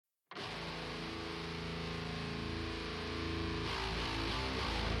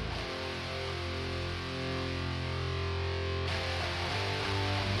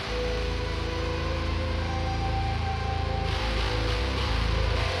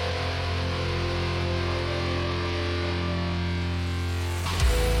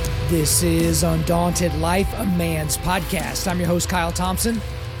This is Undaunted Life, a Man's Podcast. I'm your host, Kyle Thompson.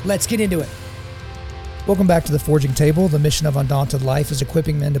 Let's get into it. Welcome back to The Forging Table. The mission of Undaunted Life is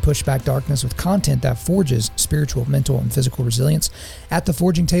equipping men to push back darkness with content that forges spiritual, mental, and physical resilience. At The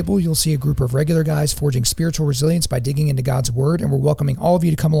Forging Table, you'll see a group of regular guys forging spiritual resilience by digging into God's Word, and we're welcoming all of you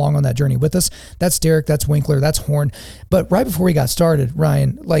to come along on that journey with us. That's Derek, that's Winkler, that's Horn. But right before we got started,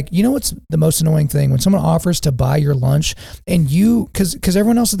 Ryan, you know what's the most annoying thing? When someone offers to buy your lunch, and you, because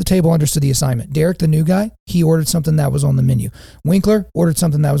everyone else at the table understood the assignment. Derek, the new guy, he ordered something that was on the menu. Winkler ordered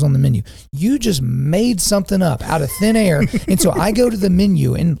something that was on the menu. You just made something up out of thin air. And so I go to the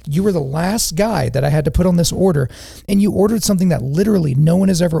menu, and you were the last guy that I had to put on this order, and you ordered something that literally no one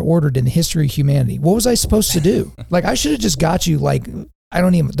has ever ordered in the history of humanity. What was I supposed to do? I should have just got you I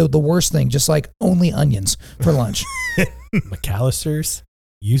don't even, the worst thing, just only onions for lunch. McAllister's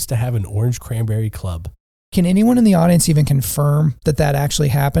used to have an orange cranberry club. Can anyone in the audience even confirm that actually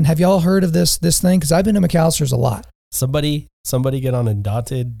happened? Have y'all heard of this thing? Because I've been to McAllister's a lot. Somebody get on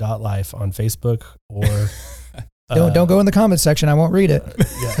Undaunted.life on Facebook or... Don't go in the comments section. I won't read it.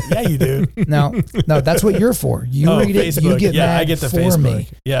 Yeah, you do. No, that's what you're for. You read Facebook. it. You get mad I get the for Facebook. me.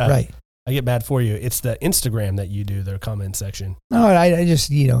 Yeah, right. I get mad for you. It's the Instagram that you do, their comment section. No, I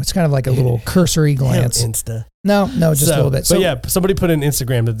just, it's kind of like a little cursory glance. Insta. No, just a little bit. So, but yeah, somebody put in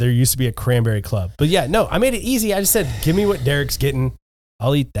Instagram that there used to be a cranberry club. But yeah, no, I made it easy. I just said, give me what Derek's getting.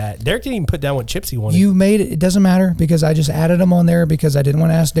 I'll eat that. Derek didn't even put down what chips he wanted. You made it. It doesn't matter because I just added them on there because I didn't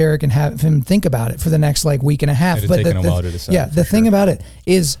want to ask Derek and have him think about it for the next week and a half. But the thing about it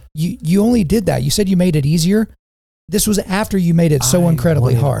is you only did that. You said you made it easier. This was after you made it so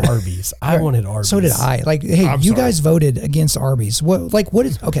incredibly hard. Arby's. I wanted Arby's. So did I. Hey, you guys voted against Arby's. What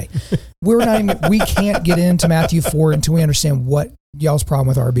is, okay. We can't get into Matthew 4 until we understand what y'all's problem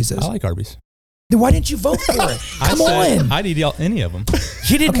with Arby's is. I like Arby's. Then why didn't you vote for it? Come on. I'd eat any of them.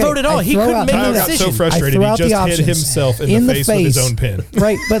 He didn't vote at all. He couldn't make a decision. Kyle got so frustrated, he just hit himself in the face with his own pen.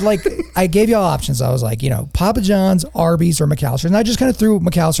 Right, but I gave y'all options. I was like, Papa John's, Arby's, or McAllister's. And I just kind of threw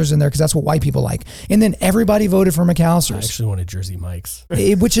McAllister's in there because that's what white people like. And then everybody voted for McAllister's. I actually wanted Jersey Mike's.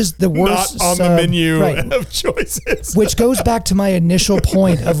 Which is the worst. Not on the menu of choices. Which goes back to my initial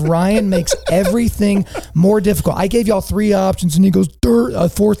point of Ryan makes everything more difficult. I gave y'all 3 options and he goes, a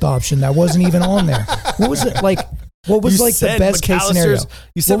 4th option that wasn't even on there. What was it like? What was the best case scenario?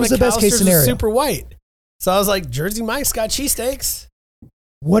 You said what was the best case scenario? Super white. So I was like, Jersey Mike's got cheesesteaks.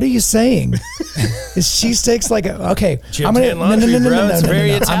 What are you saying? Is cheesesteaks okay? I'm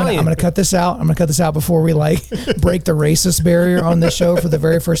gonna cut this out. I'm gonna cut this out before we break the racist barrier on this show for the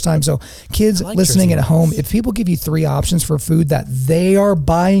very first time. So kids listening at home, if people give you 3 options for food that they are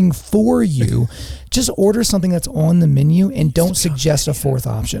buying for you, just order something that's on the menu and don't suggest a 4th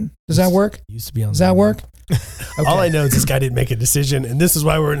option. Does that work? Does that work? Okay. All I know is this guy didn't make a decision, and this is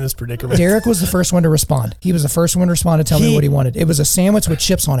why we're in this predicament. Derek was the first one to respond. He was the first one to respond to tell me what he wanted. It was a sandwich with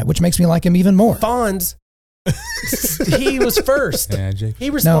chips on it, which makes me like him even more. Fonz, he was first. He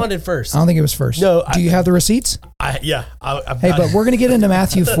responded first. I don't think it was first. No. Do you have the receipts? Yeah. But we're going to get into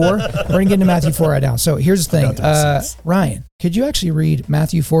Matthew 4. We're going to get into Matthew 4 right now. So here's the thing. Ryan, could you actually read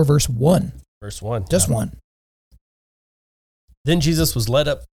Matthew 4, verse 1? Verse 1. Just 1. Then Jesus was led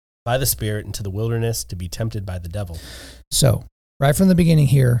up by the Spirit into the wilderness to be tempted by the devil. So, right from the beginning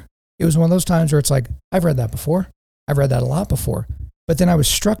here, it was one of those times where it's like, I've read that before. I've read that a lot before. But then I was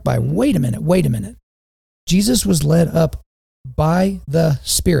struck by, wait a minute. Jesus was led up by the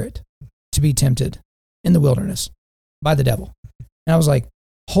Spirit to be tempted in the wilderness by the devil. And I was like,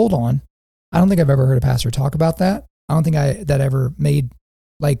 hold on. I don't think I've ever heard a pastor talk about that. I don't think that ever made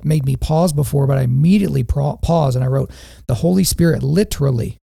me pause before, but I immediately paused and I wrote, the Holy Spirit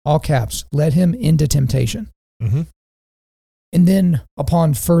literally, all caps, led him into temptation. Mm-hmm. And then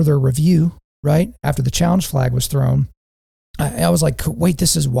upon further review, right, after the challenge flag was thrown, I was like, wait,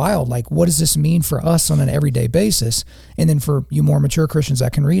 this is wild. What does this mean for us on an everyday basis? And then for you more mature Christians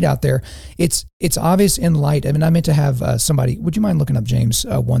that can read out there, it's obvious in light. I meant to have somebody, would you mind looking up James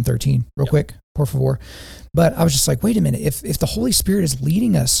 1:13 real quick, por favor? But I was just like, wait a minute, if the Holy Spirit is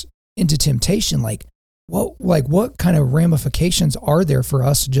leading us into temptation, what kind of ramifications are there for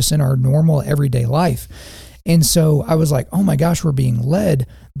us just in our normal everyday life? And so I was like, oh my gosh, we're being led.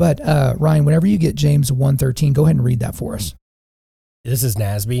 But Ryan, whenever you get James 1:13, go ahead and read that for us. This is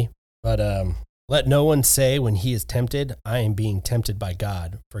NASB, but let no one say when he is tempted, I am being tempted by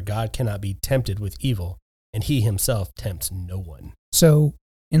God, for God cannot be tempted with evil, and he himself tempts no one. So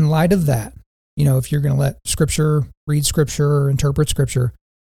in light of that, if you're going to let Scripture, read Scripture, interpret Scripture,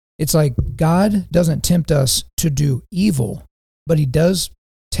 it's like God doesn't tempt us to do evil, but he does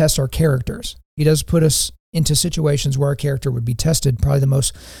test our characters. He does put us into situations where our character would be tested. Probably the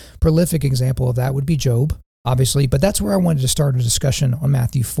most prolific example of that would be Job, obviously. But that's where I wanted to start a discussion on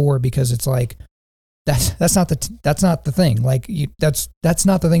Matthew 4, because it's like, that's not the thing. Like that's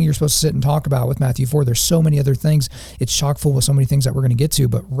not the thing you're supposed to sit and talk about with Matthew 4. There's so many other things. It's chock full with so many things that we're going to get to.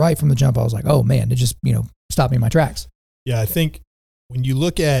 But right from the jump, I was like, oh man, it just, stopped me in my tracks. Yeah, I think when you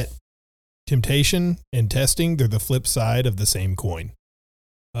look at temptation and testing, they're the flip side of the same coin.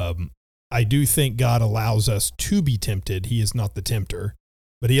 I do think God allows us to be tempted. He is not the tempter,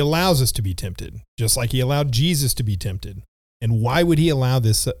 but he allows us to be tempted, just like he allowed Jesus to be tempted. And why would he allow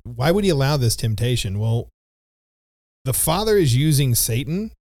this? Why would he allow this temptation? Well, the Father is using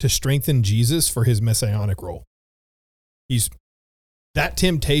Satan to strengthen Jesus for his messianic role. That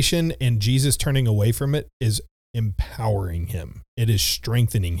temptation and Jesus turning away from it is empowering him. It is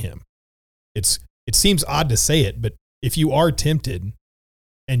strengthening him. It seems odd to say it, but if you are tempted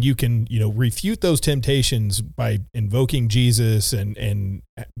and you can, refute those temptations by invoking Jesus and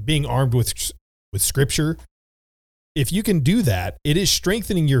being armed with Scripture, if you can do that, it is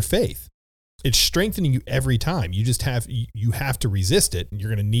strengthening your faith. It's strengthening you every time. You just have to resist it, and you're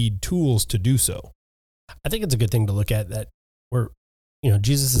going to need tools to do so. I think it's a good thing to look at that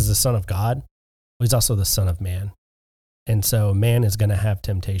Jesus is the Son of God, but he's also the Son of Man. And so man is going to have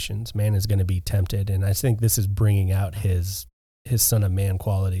temptations. Man is going to be tempted. And I think this is bringing out his Son of Man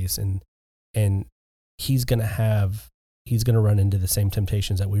qualities. And he's going to run into the same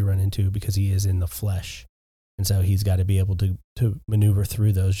temptations that we run into because he is in the flesh. And so he's got to be able to maneuver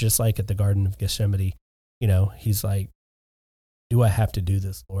through those, just like at the Garden of Gethsemane. He's like, do I have to do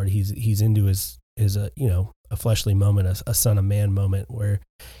this, Lord? He's into his a fleshly moment, a Son of Man moment where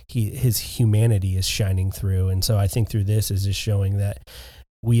his humanity is shining through. And so I think through this is just showing that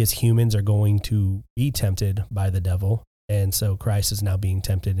we as humans are going to be tempted by the devil. And so Christ is now being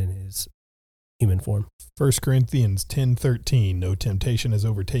tempted in his human form. 1 Corinthians 10:13, no temptation has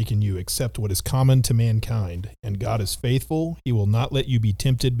overtaken you except what is common to mankind, and God is faithful. He will not let you be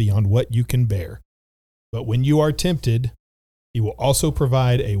tempted beyond what you can bear. But when you are tempted, he will also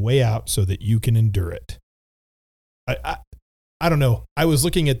provide a way out so that you can endure it. I don't know. I was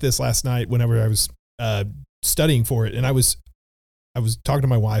looking at this last night whenever I was studying for it, and I was talking to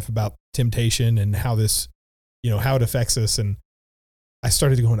my wife about temptation and how this, how it affects us. And I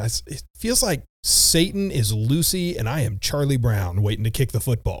started going, it feels like Satan is Lucy and I am Charlie Brown waiting to kick the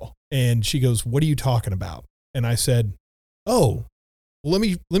football. And she goes, what are you talking about? And I said, oh, let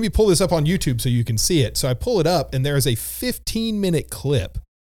me pull this up on YouTube so you can see it. So I pull it up, and there is a 15-minute clip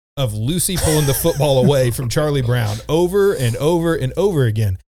of Lucy pulling the football away from Charlie Brown over and over and over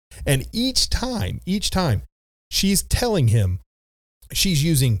again. And each time she's telling him, she's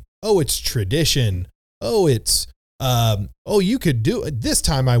using, oh, it's tradition. Oh, it's, you could do it. This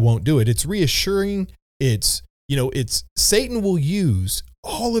time I won't do it. It's reassuring. It's Satan will use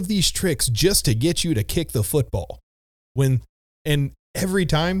all of these tricks just to get you to kick the football. And every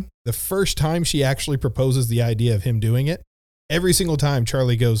time, the first time she actually proposes the idea of him doing it, every single time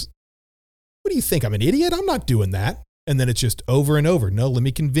Charlie goes, what do you think? I'm an idiot? I'm not doing that. And then it's just over and over. No, let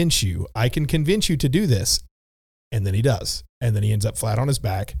me convince you. I can convince you to do this. And then he does. And then he ends up flat on his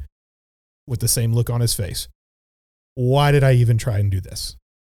back with the same look on his face. Why did I even try and do this?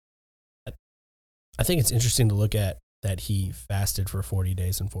 I think it's interesting to look at that he fasted for 40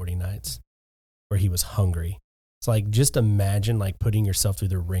 days and 40 nights where he was hungry. It's like, just imagine like putting yourself through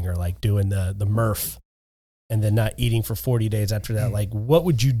the ringer, like doing the Murph and then not eating for 40 days after that. Like, what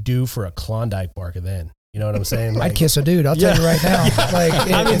would you do for a Klondike bar then? You know what I'm saying? Like, I'd kiss a dude. I'll tell you right now. Like,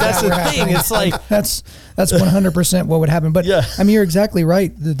 that's the thing. Happening? It's like that's 100% what would happen. But you're exactly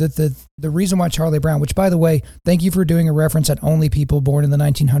right. The reason why Charlie Brown, which by the way, thank you for doing a reference that only people born in the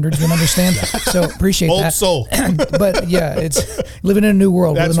 1900s would understand. So appreciate old that. Soul. But yeah, it's living in a new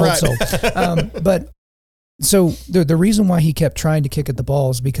world with an old soul. But so the reason why he kept trying to kick at the ball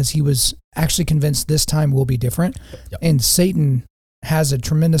is because he was actually convinced this time will be different. Yep. And Satan has a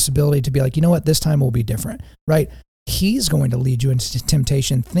tremendous ability to be like, you know what, this time will be different, right? He's going to lead you into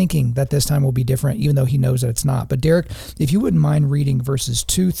temptation thinking that this time will be different, even though he knows that it's not. But Derek, if you wouldn't mind reading verses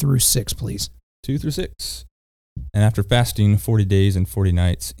 2-6, please. 2-6. And after fasting 40 days and 40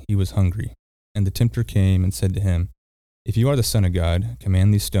 nights, he was hungry. And the tempter came and said to him, if you are the Son of God,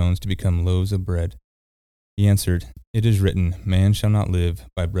 command these stones to become loaves of bread. He answered, it is written, man shall not live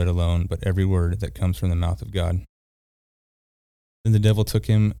by bread alone, but every word that comes from the mouth of God. Then the devil took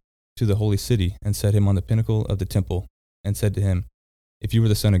him to the holy city and set him on the pinnacle of the temple and said to him, if you were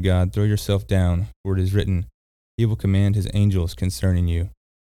the Son of God, throw yourself down, for it is written, he will command his angels concerning you,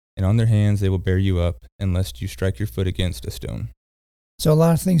 and on their hands they will bear you up, and lest you strike your foot against a stone. So a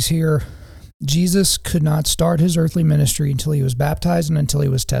lot of things here Jesus could not start his earthly ministry until he was baptized and until he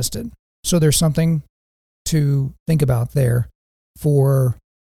was tested. So there's something to think about there for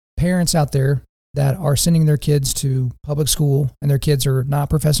parents out there that are sending their kids to public school and their kids are not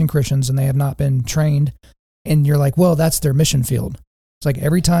professing Christians and they have not been trained. And you're like, well, that's their mission field. It's like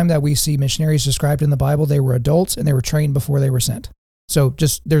every time that we see missionaries described in the Bible, they were adults and they were trained before they were sent. So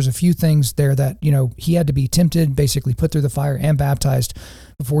just there's a few things there that, he had to be tempted, basically put through the fire and baptized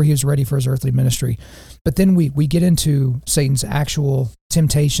before he was ready for his earthly ministry. But then we get into Satan's actual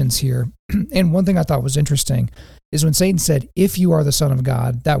temptations here. And one thing I thought was interesting is when Satan said, if you are the Son of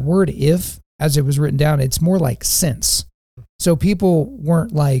God, that word if, as it was written down, it's more like since. So people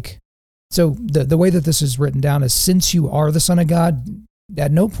weren't like, so the way that this is written down is since you are the Son of God,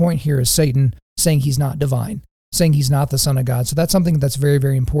 at no point here is Satan saying he's not divine, saying he's not the Son of God. So that's something that's very,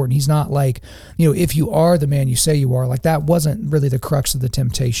 very important. He's not like, if you are the man you say you are, like that wasn't really the crux of the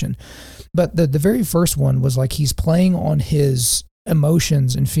temptation. But the very first one was like he's playing on his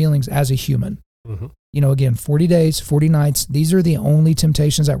emotions and feelings as a human. Mm-hmm. Again, 40 days, 40 nights, these are the only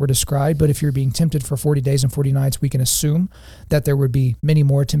temptations that were described. But if you're being tempted for 40 days and 40 nights, we can assume that there would be many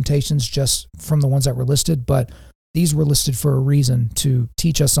more temptations just from the ones that were listed. But these were listed for a reason to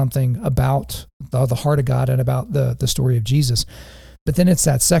teach us something about the heart of God and about the story of Jesus. But then it's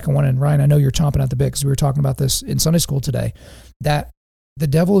that second one. And Ryan, I know you're chomping at the bit because we were talking about this in Sunday school today, that the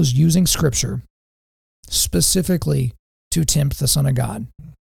devil is using Scripture specifically to tempt the Son of God.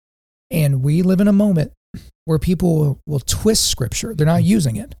 And we live in a moment where people will twist Scripture. They're not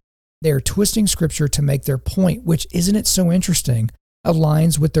using it. They're twisting Scripture to make their point, which, isn't it so interesting,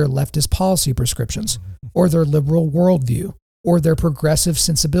 aligns with their leftist policy prescriptions or their liberal worldview or their progressive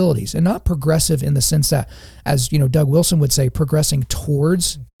sensibilities. And not progressive in the sense that, as Doug Wilson would say, progressing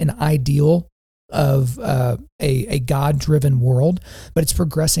towards an ideal of a God-driven world, but it's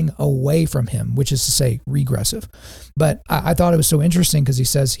progressing away from him, which is to say regressive. But I thought it was so interesting because he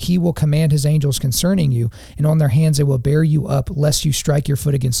says, he will command his angels concerning you, and on their hands they will bear you up, lest you strike your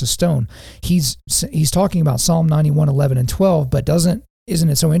foot against a stone. He's talking about Psalm 91, 11, and 12, but isn't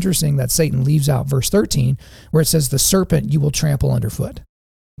it so interesting that Satan leaves out verse 13, where it says, the serpent you will trample underfoot.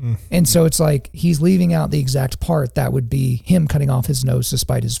 And so it's like he's leaving out the exact part that would be him cutting off his nose to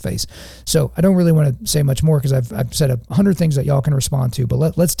spite his face. So I don't really want to say much more because I've said 100 things that y'all can respond to,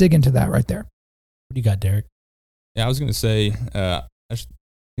 but let's dig into that right there. What do you got, Derek? Yeah, I was going to say, I think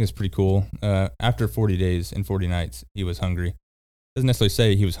it's pretty cool. After 40 days and 40 nights, he was hungry. It doesn't necessarily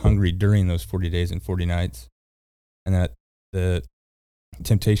say he was hungry during those 40 days and 40 nights, and that the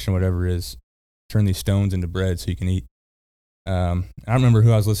temptation or whatever is turn these stones into bread so you can eat. I don't remember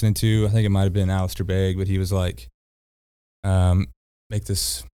who I was listening to. I think it might have been Alistair Begg, but he was like, make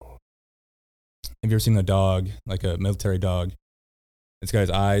this. Have you ever seen a dog, like a military dog? It's got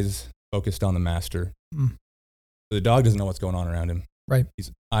his eyes focused on the master. So the dog doesn't know what's going on around him. Right.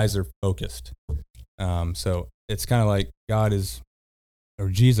 His eyes are focused. So it's kind of like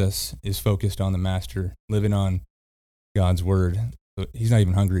Jesus is focused on the master, living on God's word. So he's not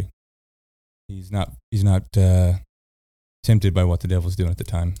even hungry. He's not tempted by what the devil's doing at the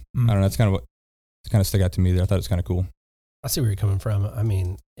time. I don't know. That's kind of stuck out to me there. I thought it was kind of cool. I see where you're coming from. I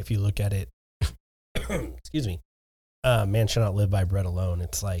mean, if you look at it, excuse me, man shall not live by bread alone.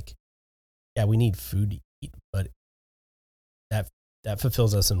 It's like, yeah, we need food to eat, but that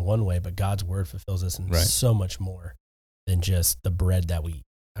fulfills us in one way, but God's word fulfills us in so much more than just the bread that we eat.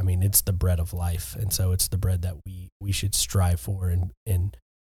 I mean, it's the bread of life. And so it's the bread that we should strive for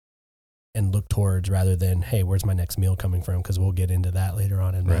and look towards, rather than, hey, where's my next meal coming from? Because we'll get into that later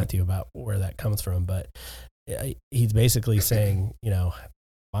on in Matthew about where that comes from. But he's basically saying,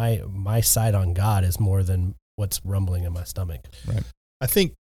 my sight on God is more than what's rumbling in my stomach. Right. I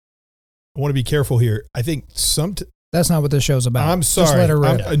think I want to be careful here. I think that's not what this show's about. I'm sorry. Just let her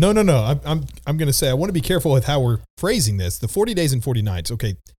rip. No. I'm going to say I want to be careful with how we're phrasing this. The 40 days and 40 nights.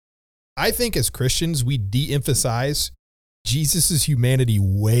 Okay. I think as Christians, we de-emphasize Jesus' humanity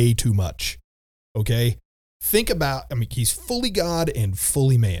way too much. Okay? Think about, he's fully God and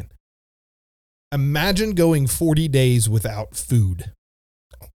fully man. Imagine going 40 days without food.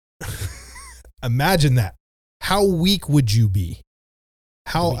 Imagine that. How weak would you be?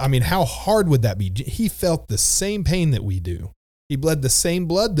 How hard would that be? He felt the same pain that we do. He bled the same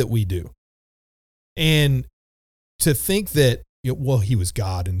blood that we do. And to think that, he was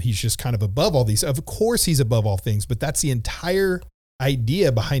God and he's just kind of above all these. Of course he's above all things, but that's the entire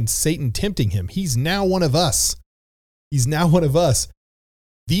idea behind Satan tempting him. He's now one of us. These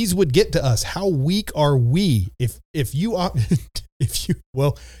would get to us. How weak are we? You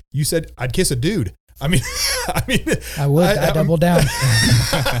said I'd kiss a dude. I mean, I would. I double down.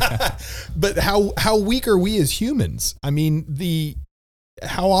 But how weak are we as humans? I mean,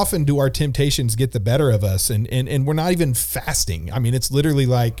 how often do our temptations get the better of us? And we're not even fasting. I mean, it's literally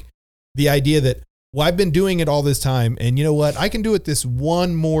like the idea that, well, I've been doing it all this time, and you know what? I can do it this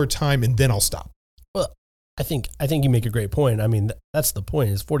one more time, and then I'll stop. Well, I think you make a great point. I mean, that's the point.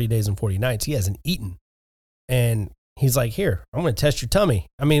 Is 40 days and 40 nights. He hasn't eaten, and he's like, "Here, I'm going to test your tummy."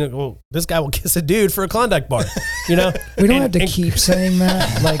 I mean, well, this guy will kiss a dude for a Klondike bar, you know? We don't have to keep saying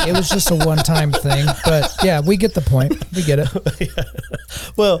that. Like, it was just a one-time thing. But yeah, we get the point. We get it. Yeah.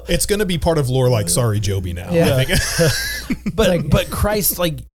 Well, It's going to be part of lore like Sorry Joby now. Yeah. I think. but Christ,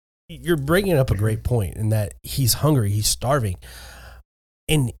 like, you're bringing up a great point in that he's hungry, he's starving,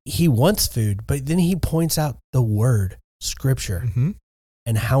 and he wants food, but then he points out the word, scripture, Mhm.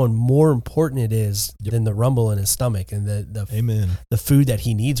 and how more important it is than the rumble in his stomach and the Amen. the food that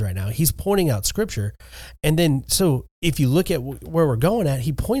he needs right now. He's pointing out scripture. And then, so if you look at where we're going at,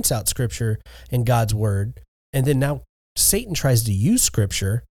 he points out scripture and God's word. And then now Satan tries to use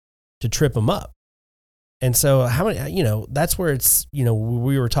scripture to trip him up. And so how many, that's where it's,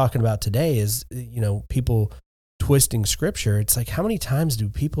 we were talking about today is, people twisting scripture. It's like, how many times do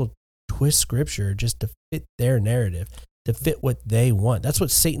people twist scripture just to fit their narrative, to fit what they want? That's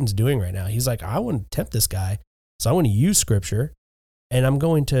what Satan's doing right now. He's like, I want to tempt this guy, so I want to use scripture, and I'm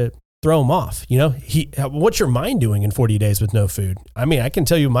going to throw him off. What's your mind doing in 40 days with no food? I mean, I can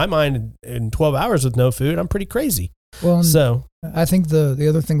tell you my mind in 12 hours with no food, I'm pretty crazy. Well, so I think the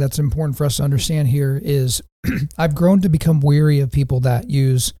other thing that's important for us to understand here is I've grown to become weary of people that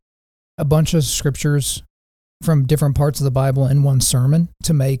use a bunch of scriptures from different parts of the Bible in one sermon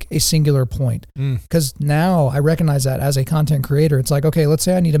to make a singular point. Because now I recognize that as a content creator, it's like, okay, let's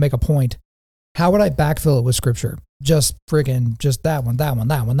say I need to make a point. How would I backfill it with scripture? Just that one,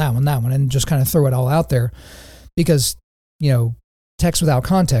 and just kind of throw it all out there. Because, text without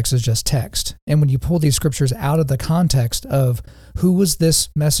context is just text. And when you pull these scriptures out of the context of who was this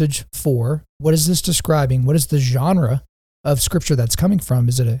message for, what is this describing, what is the genre of scripture that's coming from?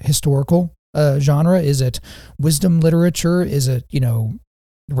 Is it a historical genre? Is it wisdom literature? Is it,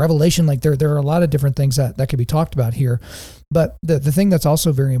 revelation? Like there are a lot of different things that could be talked about here. But the thing that's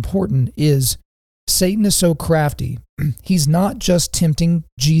also very important is Satan is so crafty. He's not just tempting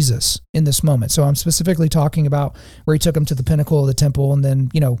Jesus in this moment. So I'm specifically talking about where he took him to the pinnacle of the temple. And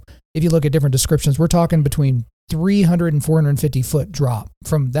then, if you look at different descriptions, we're talking between 300 and 450 foot drop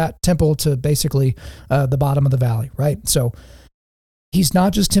from that temple to basically the bottom of the valley, right? So he's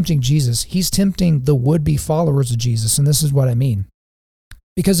not just tempting Jesus, he's tempting the would-be followers of Jesus. And this is what I mean.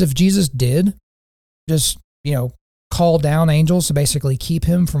 Because if Jesus did just, call down angels to basically keep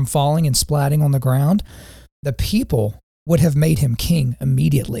him from falling and splatting on the ground, the people would have made him king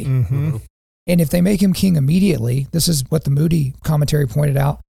immediately. Mm-hmm. And if they make him king immediately, this is what the Moody commentary pointed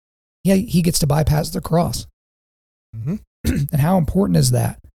out, he gets to bypass the cross. Mm-hmm. And how important is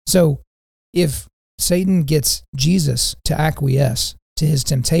that? So if Satan gets Jesus to acquiesce to his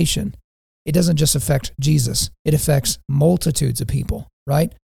temptation, it doesn't just affect Jesus, it affects multitudes of people,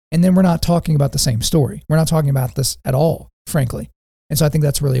 right? And then we're not talking about the same story. We're not talking about this at all, frankly. And so I think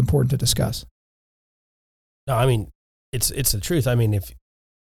that's really important to discuss. no, I mean, it's the truth. I mean, if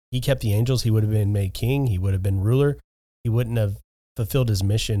he kept the angels, he would have been made king. He would have been ruler. He wouldn't have fulfilled his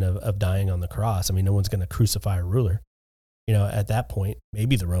mission of dying on the cross. I mean, no one's going to crucify a ruler. At that point,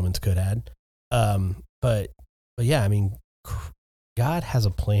 maybe the Romans could have. But yeah, I mean, God has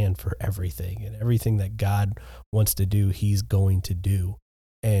a plan for everything, and everything that God wants to do, he's going to do.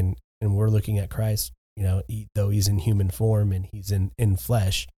 And we're looking at Christ, though he's in human form and he's in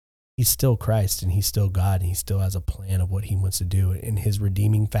flesh, he's still Christ and he's still God, and he still has a plan of what he wants to do. And his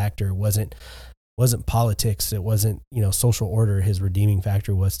redeeming factor wasn't politics. It wasn't, social order. His redeeming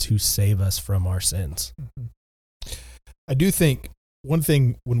factor was to save us from our sins. Mm-hmm. I do think one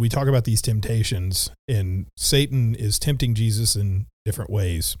thing when we talk about these temptations, and Satan is tempting Jesus in different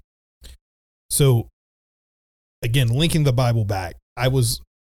ways. So again, linking the Bible back,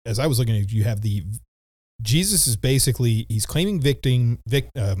 as I was looking at, you have Jesus is basically, he's claiming victory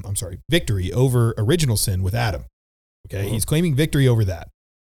over original sin with Adam. Okay. He's claiming victory over that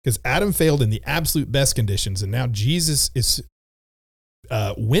because Adam failed in the absolute best conditions. And now Jesus is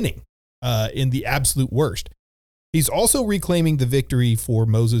winning in the absolute worst. He's also reclaiming the victory for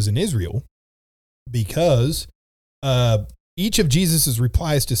Moses and Israel because each of Jesus's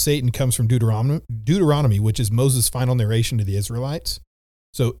replies to Satan comes from Deuteronomy, which is Moses' final narration to the Israelites.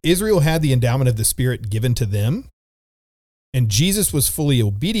 So Israel had the endowment of the Spirit given to them, and Jesus was fully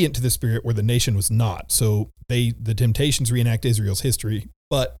obedient to the Spirit where the nation was not. So the temptations reenact Israel's history,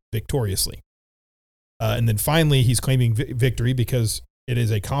 but victoriously. And then finally, he's claiming victory because it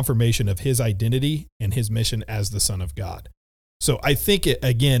is a confirmation of his identity and his mission as the Son of God. So I think,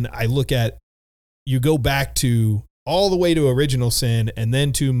 I look at, you go back to all the way to original sin and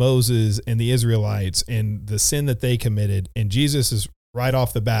then to Moses and the Israelites and the sin that they committed. And Jesus is right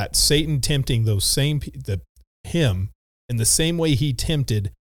off the bat, Satan tempting him in the same way he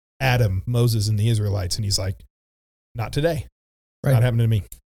tempted Adam, Moses, and the Israelites. And he's like, not today. It's not happening to me.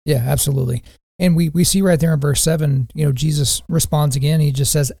 Yeah, absolutely. And we see right there in verse 7, Jesus responds again. He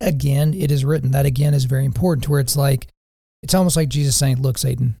just says, again, it is written. That again is very important, to where it's almost like Jesus saying, look,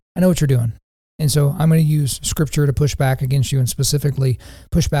 Satan, I know what you're doing. And so I'm going to use scripture to push back against you, and specifically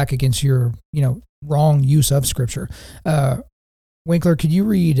push back against your, wrong use of scripture. Winkler, could you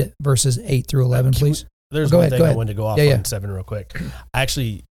read verses 8 through 11, please? There's one thing I wanted to go off on 7 real quick.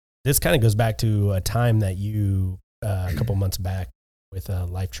 Actually, this kind of goes back to a time that you, a couple months back with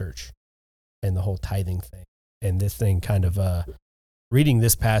Life Church and the whole tithing thing. And this thing kind of, reading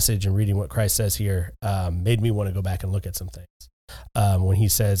this passage and reading what Christ says here made me want to go back and look at some things. When he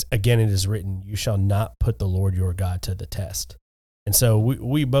says, again, it is written, you shall not put the Lord your God to the test. And so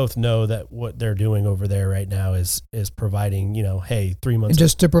we both know that what they're doing over there right now is providing, hey, 3 months. And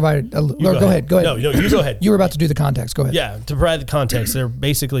just to provide, go ahead. No, you go ahead. You were about to do the context. Go ahead. Yeah, to provide the context, they're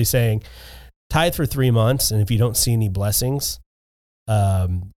basically saying, tithe for 3 months, and if you don't see any blessings,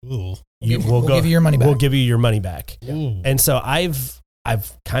 we'll give you your money back. We'll give you your money back. And so I've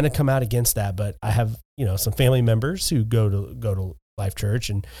kind of come out against that, but I have, some family members who go to Life Church,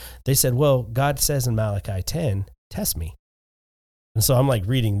 and they said, well, God says in Malachi 10, test me. And so I'm like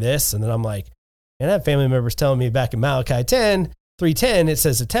reading this, and then I'm like, and I have family members telling me back in Malachi 3:10, it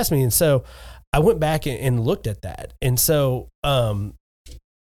says to test me. And so I went back and looked at that. And so,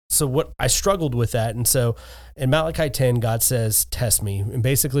 what I struggled with that. And so in Malachi 10, God says, test me. And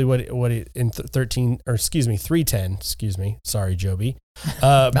basically what it in 3:10, sorry, Joby,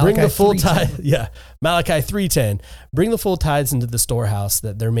 bring the full tithe. Yeah. Malachi 3:10, bring the full tithes into the storehouse,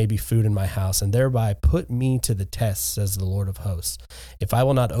 that there may be food in my house, and thereby put me to the test, says the Lord of hosts. If I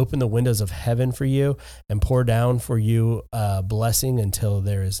will not open the windows of heaven for you and pour down for you a blessing until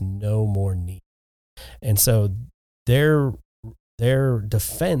there is no more need. And so their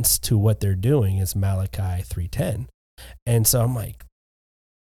defense to what they're doing is Malachi 3:10. And so I'm like,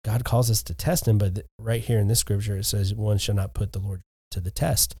 God calls us to test him, but right here in this scripture, it says one shall not put the Lord to the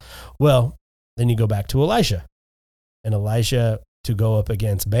test. Well, then you go back to Elijah, and Elijah to go up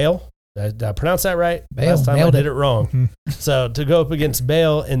against Baal. Did I pronounce that right? Baal, last time I did it wrong. So to go up against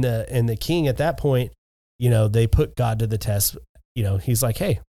Baal and the king at that point, they put God to the test. He's like,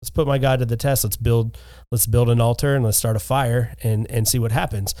 hey, let's put my God to the test. Let's build an altar and let's start a fire and see what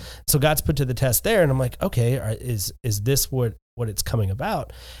happens. So God's put to the test there. And I'm like, okay, is this what it's coming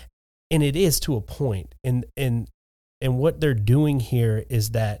about? And it is, to a point. And what they're doing here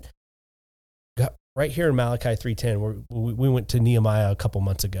is that right here in Malachi 3:10, we went to Nehemiah a couple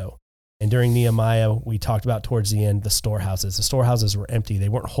months ago. And during Nehemiah, we talked about towards the end, the storehouses. The storehouses were empty. They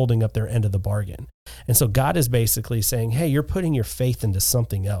weren't holding up their end of the bargain. And so God is basically saying, hey, you're putting your faith into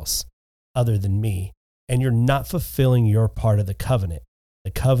something else other than me, and you're not fulfilling your part of the covenant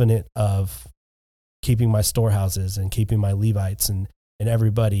of keeping my storehouses and keeping my Levites and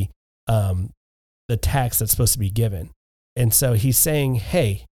everybody, the tax that's supposed to be given. And so he's saying,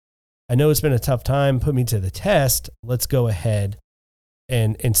 hey, I know it's been a tough time. Put me to the test. Let's go ahead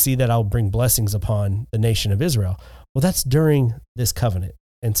and see that I'll bring blessings upon the nation of Israel. Well, that's during this covenant.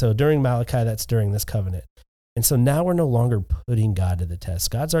 And so during Malachi, that's during this covenant. And so now we're no longer putting God to the test.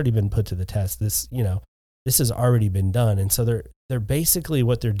 God's already been put to the test. This has already been done. And so they're basically,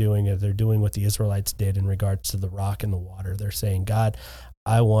 what they're doing is they're doing what the Israelites did in regards to the rock and the water. They're saying, God,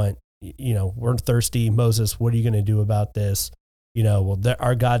 I want, we're thirsty. Moses, what are you going to do about this?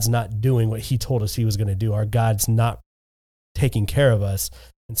 Our God's not doing what he told us he was going to do. Our God's not taking care of us.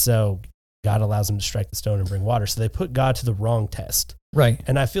 And so God allows them to strike the stone and bring water. So they put God to the wrong test. Right.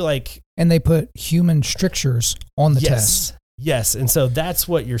 And I feel like, and they put human strictures on the test. Yes. And so that's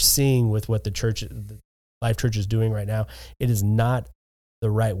what you're seeing with what the Life Church is doing right now. It is not the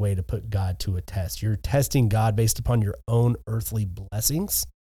right way to put God to a test. You're testing God based upon your own earthly blessings.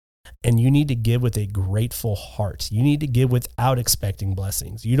 And you need to give with a grateful heart. You need to give without expecting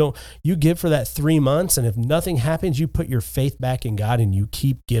blessings. You give for that 3 months, and if nothing happens, you put your faith back in God and you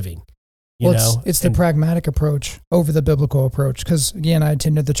keep giving. It's the pragmatic approach over the biblical approach. Because again, I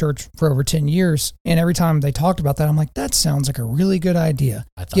attended the church for over 10 years, and every time they talked about that, I'm like, that sounds like a really good idea.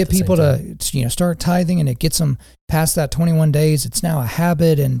 Get people to start tithing, and it gets them past that 21 days. It's now a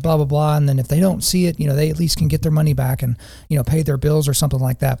habit, and blah blah blah. And then if they don't see it, they at least can get their money back and pay their bills or something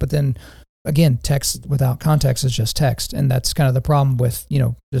like that. But then again, text without context is just text. And that's kind of the problem with,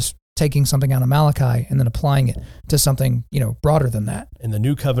 just taking something out of Malachi and then applying it to something, broader than that. In the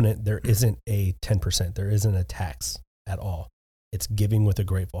new covenant, there isn't a 10%. There isn't a tax at all. It's giving with a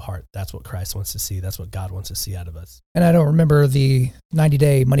grateful heart. That's what Christ wants to see. That's what God wants to see out of us. And I don't remember the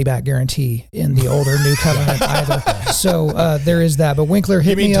 90-day money-back guarantee in the older New Covenant either. So there is that. But Winkler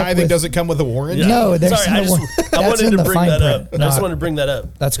hit me up. You mean tithing doesn't come with a warranty? Yeah. No, there's Sorry, no I wanted to bring that up. I just wanted to bring that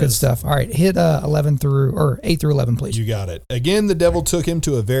up. That's good stuff. All right, hit 8 through 11, please. You got it. Again, the devil took him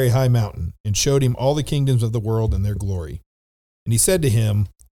to a very high mountain and showed him all the kingdoms of the world and their glory. And he said to him,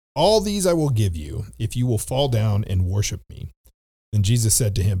 all these I will give you if you will fall down and worship me. Then Jesus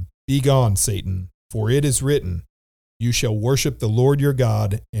said to him, begone, Satan, for it is written, you shall worship the Lord your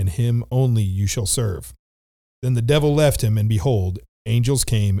God, and him only you shall serve. Then the devil left him, and behold, angels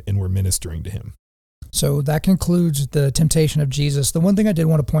came and were ministering to him. So that concludes the temptation of Jesus. The one thing I did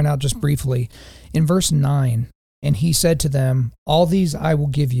want to point out just briefly, in verse 9, and he said to them, all these I will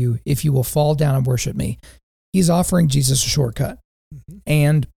give you if you will fall down and worship me. He's offering Jesus a shortcut. Mm-hmm.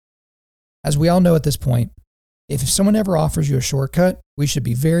 And as we all know at this point, if someone ever offers you a shortcut, we should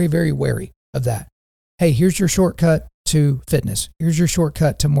be very, very wary of that. Hey, here's your shortcut to fitness. Here's your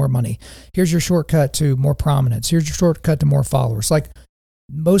shortcut to more money. Here's your shortcut to more prominence. Here's your shortcut to more followers. Like,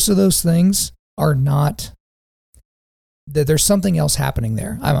 most of those things are not, there's something else happening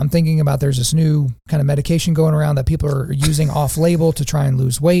there. I'm thinking about there's this new kind of medication going around that people are using off-label to try and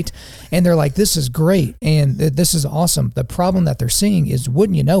lose weight. And they're like, this is great. And this is awesome. The problem that they're seeing is,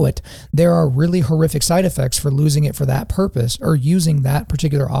 wouldn't you know it, there are really horrific side effects for losing it for that purpose, or using that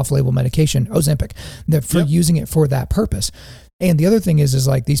particular off-label medication, Ozempic, using it for that purpose. And the other thing is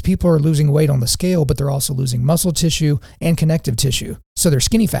like, these people are losing weight on the scale, but they're also losing muscle tissue and connective tissue. So they're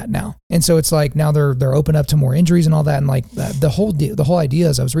skinny fat now. And so it's like, now they're open up to more injuries and all that. And like the whole idea,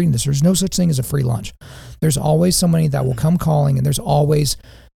 as I was reading this, there's no such thing as a free lunch. There's always somebody that will come calling, and there's always,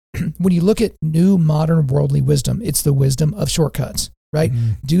 when you look at new modern worldly wisdom, it's the wisdom of shortcuts, right?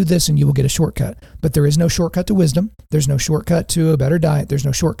 Mm-hmm. Do this and you will get a shortcut. But there is no shortcut to wisdom. There's no shortcut to a better diet. There's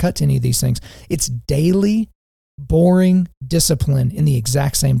no shortcut to any of these things. It's daily boring discipline in the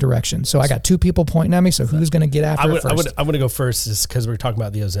exact same direction. So I got two people pointing at me. So who's going to get after it first? I'm going to go first, just because we're talking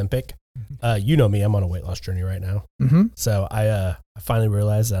about the Ozempic. You know me, I'm on a weight loss journey right now. Mm-hmm. So I finally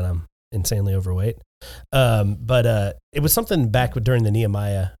realized that I'm insanely overweight. But it was something back during the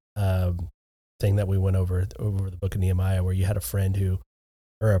Nehemiah thing that we went over the book of Nehemiah, where you had a friend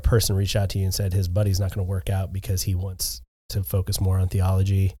or a person reached out to you and said his buddy's not going to work out because he wants to focus more on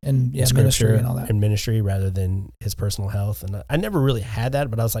theology and ministry and all that, and ministry rather than his personal health. And I never really had that,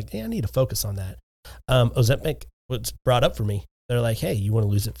 but I was like, I need to focus on that. Ozempic was brought up for me. They're like, hey, you want to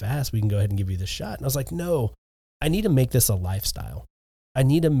lose it fast? We can go ahead and give you this shot. And I was like, no, I need to make this a lifestyle. I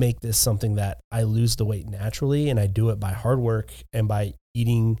need to make this something that I lose the weight naturally, and I do it by hard work and by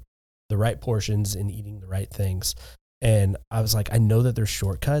eating the right portions and eating the right things. And I was like, I know that there's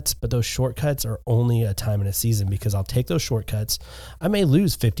shortcuts, but those shortcuts are only a time and a season, because I'll take those shortcuts. I may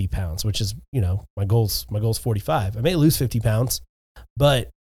lose 50 pounds, which is, my goal's 45. I may lose 50 pounds, but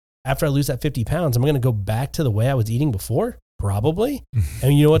after I lose that 50 pounds, I'm going to go back to the way I was eating before, probably.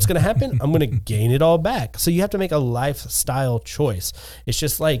 And you know what's going to happen? I'm going to gain it all back. So you have to make a lifestyle choice. It's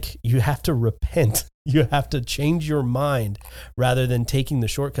just like, you have to repent. You have to change your mind rather than taking the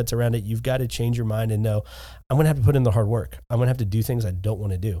shortcuts around it. You've got to change your mind and know, I'm going to have to put in the hard work. I'm going to have to do things I don't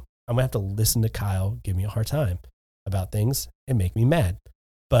want to do. I'm going to have to listen to Kyle give me a hard time about things and make me mad.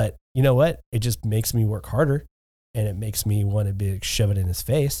 But you know what? It just makes me work harder, and it makes me want to shove it in his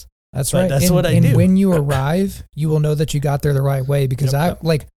face. That's right. That's what I do. And when you arrive, you will know that you got there the right way, because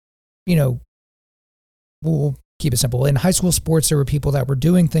we'll keep it simple. In high school sports, there were people that were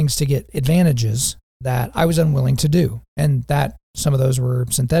doing things to get advantages that I was unwilling to do. And that some of those were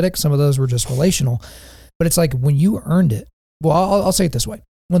synthetic, some of those were just relational. But it's like, when you earned it, well, I'll say it this way.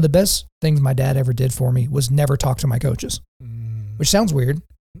 One of the best things my dad ever did for me was never talk to my coaches, which sounds weird,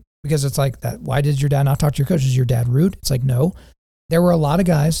 because it's like, that. Why did your dad not talk to your coaches? Is your dad rude? It's like, no. There were a lot of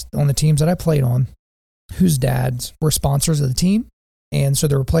guys on the teams that I played on whose dads were sponsors of the team. And so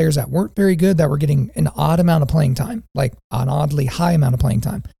there were players that weren't very good that were getting an odd amount of playing time, like an oddly high amount of playing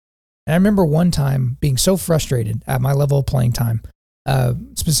time. And I remember one time being so frustrated at my level of playing time,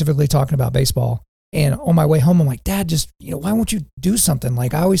 specifically talking about baseball. And on my way home, I'm like, Dad, just, why won't you do something?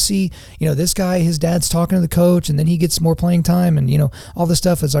 Like, I always see, this guy, his dad's talking to the coach, and then he gets more playing time, and, all this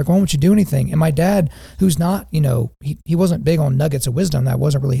stuff. It's like, why won't you do anything? And my dad, who's not, he wasn't big on nuggets of wisdom. That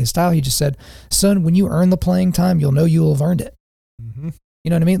wasn't really his style. He just said, son, when you earn the playing time, you'll know you'll have earned it. Mm-hmm. You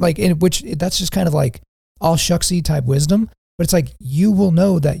know what I mean? Like, that's just kind of like all shucksy type wisdom. But it's like, you will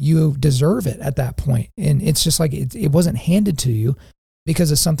know that you deserve it at that point. And it's just like, it wasn't handed to you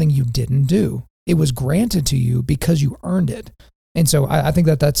because of something you didn't do. It was granted to you because you earned it. And so I think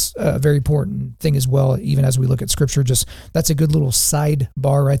that that's a very important thing as well, even as we look at scripture. Just that's a good little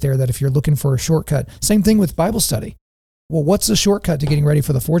sidebar right there, that if you're looking for a shortcut, same thing with Bible study. Well, what's the shortcut to getting ready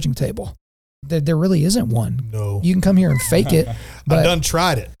for the forging table? There really isn't one. No. You can come here and fake it. But, I've done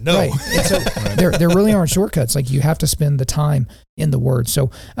tried it. No. Right. And so there really aren't shortcuts. Like, you have to spend the time in the Word.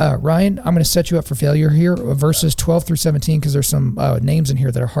 So, Ryan, I'm going to set you up for failure here, verses 12 through 17, because there's some names in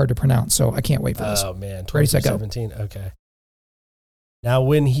here that are hard to pronounce. So I can't wait for this. Oh, man. 12 through 17. Okay. Now,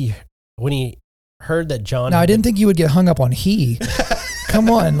 when he heard that John... Now, I didn't think you would get hung up on he. Come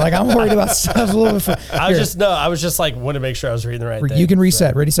on. Like, I'm worried about stuff a little bit. I was just like, want to make sure I was reading the right thing. You can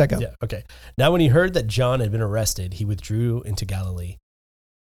reset. Ready, set, go. Yeah, okay. Now, when he heard that John had been arrested, he withdrew into Galilee.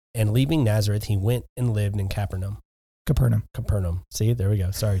 And leaving Nazareth, he went and lived in Capernaum. See, there we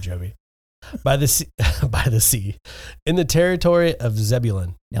go. Sorry, Joby. By the sea, in the territory of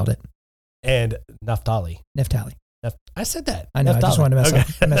Zebulun. Nailed it. And Naphtali. I said that. I know. Naphtali. I just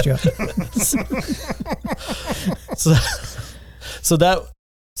wanted to mess you up. So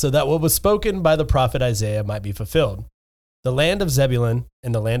that what was spoken by the prophet Isaiah might be fulfilled. The land of Zebulun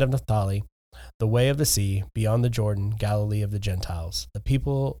and the land of Naphtali, the way of the sea, beyond the Jordan, Galilee of the Gentiles. The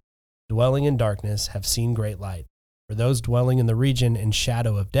people dwelling in darkness have seen great light. For those dwelling in the region and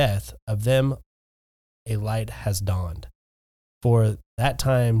shadow of death, of them a light has dawned. For that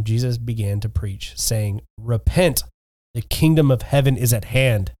time Jesus began to preach, saying, Repent, the kingdom of heaven is at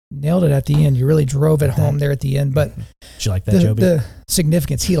hand. Nailed it at the end. You really drove it home there at the end. But did you like that, Joby? The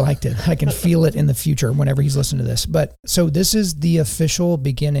significance, he liked it. I can feel it in the future whenever he's listening to this. But so this is the official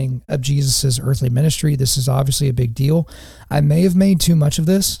beginning of Jesus's earthly ministry. This is obviously a big deal. I may have made too much of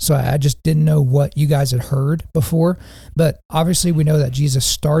this, so I just didn't know what you guys had heard before. But obviously we know that Jesus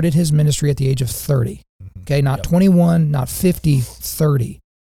started his ministry at the age of 30. Okay, not 21, not 50, 30.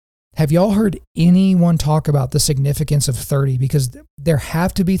 Have y'all heard anyone talk about the significance of 30? Because there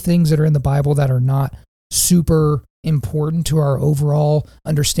have to be things that are in the Bible that are not super important to our overall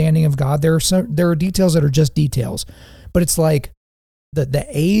understanding of God. There are details that are just details, but it's like the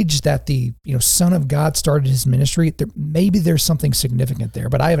age that the Son of God started his ministry. Maybe there's something significant there,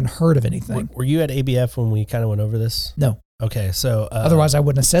 but I haven't heard of anything. Were you at ABF when we kind of went over this? No. Okay, so otherwise I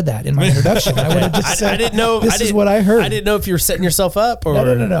wouldn't have said that in my introduction. I would have just said, I didn't know. This is what I heard. I didn't know if you were setting yourself up or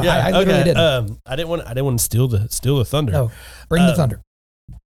no. Yeah, I literally didn't. I didn't want to steal the thunder. No, bring the thunder.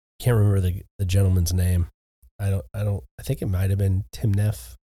 Can't remember the gentleman's name. I think it might have been Tim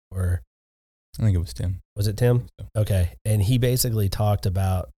Neff, or I think it was Tim. Was it Tim? Okay, and he basically talked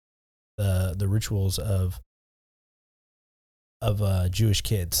about the rituals of Jewish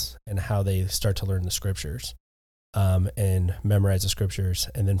kids and how they start to learn the scriptures. And memorize the scriptures.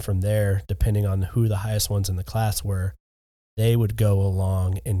 And then from there, depending on who the highest ones in the class were, they would go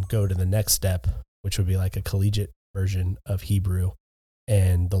along and go to the next step, which would be like a collegiate version of Hebrew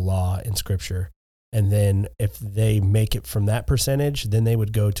and the law and scripture. And then if they make it from that percentage, then they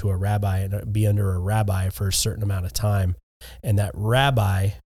would go to a rabbi and be under a rabbi for a certain amount of time. And that rabbi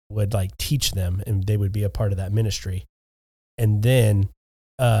would like teach them, and they would be a part of that ministry. And then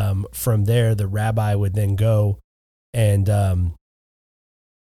from there, the rabbi would then go and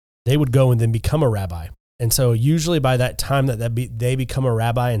they would go and then become a rabbi. And so usually by that time they become a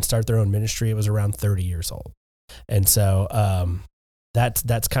rabbi and start their own ministry, it was around 30 years old. And so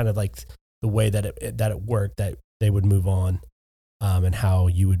that's kind of like the way that it worked, that they would move on, and how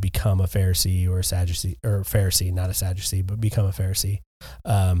you would become a Pharisee or a Sadducee, or a Pharisee, not a Sadducee, but become a Pharisee.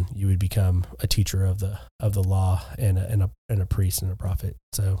 You would become a teacher of the law and a priest and a prophet.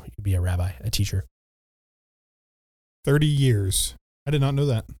 So you'd be a rabbi, a teacher. 30 years. I did not know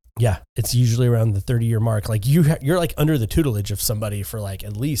that. Yeah, it's usually around the 30-year mark. Like you're like under the tutelage of somebody for like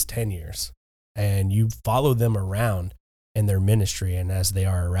at least 10 years, and you follow them around in their ministry. And as they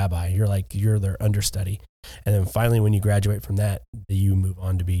are a rabbi, you're their understudy. And then finally, when you graduate from that, you move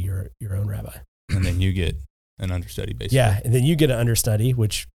on to be your own rabbi. And then you get an understudy, basically. Yeah, and then you get an understudy,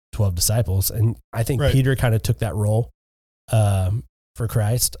 which 12 disciples. And I think Peter kind of took that role for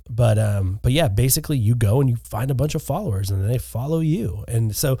Christ. But yeah, basically you go and you find a bunch of followers and they follow you.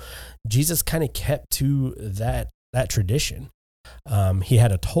 And so Jesus kind of kept to that tradition. He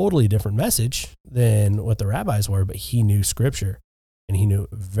had a totally different message than what the rabbis were, but he knew scripture and he knew it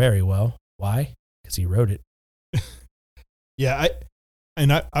very well. Why? Because he wrote it. Yeah.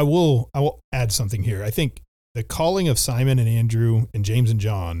 I will add something here. I think the calling of Simon and Andrew and James and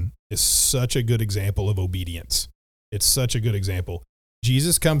John is such a good example of obedience. It's such a good example.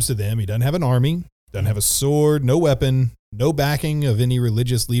 Jesus comes to them. He doesn't have an army. Doesn't have a sword, no weapon, no backing of any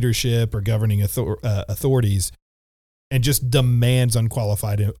religious leadership or governing authorities, and just demands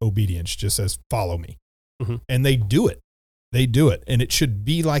unqualified obedience. Just says, follow me. Mm-hmm. And they do it. They do it. And it should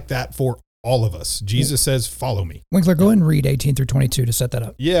be like that for all of us. Jesus says, follow me. Winkler, go ahead and read 18 through 22 to set that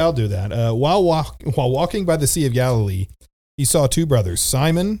up. Yeah, I'll do that. While walking by the Sea of Galilee, he saw two brothers,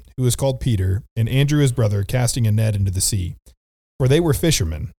 Simon, who was called Peter, and Andrew his brother, casting a net into the sea. For they were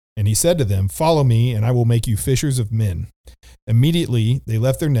fishermen. And he said to them, follow me, and I will make you fishers of men. Immediately they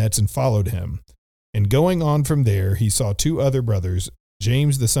left their nets and followed him. And going on from there, he saw two other brothers,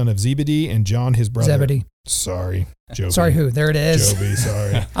 James the son of Zebedee and John his brother. Zebedee. Sorry, Joby. Sorry, who? There it is. Joby,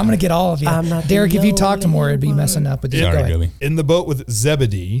 sorry. I'm going to get all of you. Derek, if you talked more, it'd be messing up with you. Sorry, Go ahead. Joey. In the boat with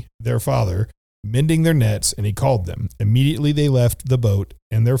Zebedee, their father, mending their nets, and he called them. Immediately they left the boat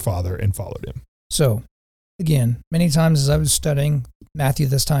and their father and followed him. So, again, many times as I was studying Matthew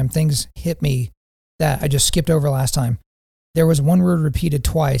this time, things hit me that I just skipped over last time. There was one word repeated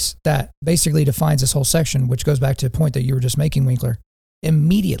twice that basically defines this whole section, which goes back to a point that you were just making, Winkler.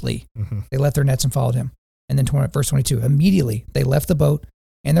 Immediately, they left their nets and followed him. And then verse 22, immediately they left the boat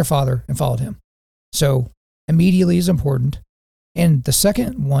and their father and followed him. So immediately is important. And the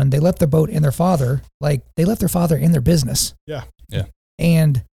second one, they left their boat and their father, like they left their father in their business. Yeah. Yeah.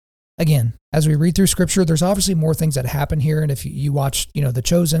 And again, as we read through scripture, there's obviously more things that happen here. And if you watch, The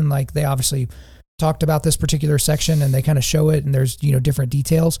Chosen, like they obviously talked about this particular section and they kind of show it and there's, different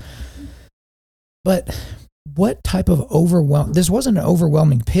details. But what type of this wasn't an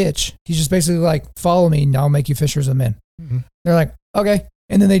overwhelming pitch. He's just basically like, follow me and I'll make you fishers of men. Mm-hmm. They're like, okay.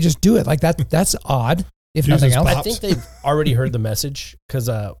 And then they just do it like that. That's odd. If Jesus nothing else. I think they've already heard the message because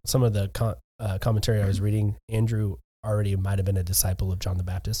some of the commentary I was reading, Andrew already might have been a disciple of John the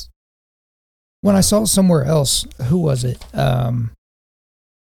Baptist. When I saw somewhere else, who was it?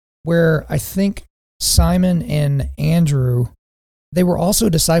 Where I think Simon and Andrew, they were also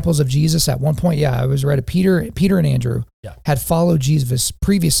disciples of Jesus at one point. Yeah, I was right. Peter and Andrew had followed Jesus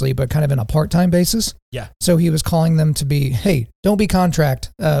previously, but kind of in a part-time basis. Yeah. So he was calling them to be, hey, don't be contract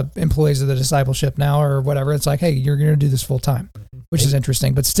employees of the discipleship now or whatever. It's like, hey, you're going to do this full time, which is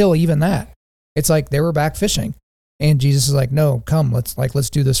interesting. But still, even that, it's like they were back fishing. And Jesus is like, no, come, let's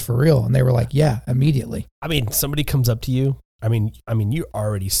do this for real. And they were like, yeah, immediately. I mean, somebody comes up to you. I mean, you're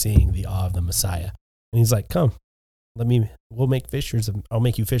already seeing the awe of the Messiah. And he's like, come, I'll make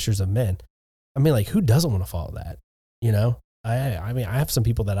you fishers of men. I mean, like, who doesn't want to follow that? I mean, I have some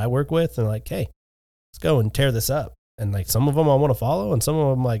people that I work with and like, hey, let's go and tear this up. And like, some of them I want to follow and some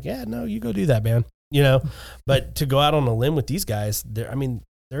of them like, yeah, no, you go do that, man. But to go out on a limb with these guys,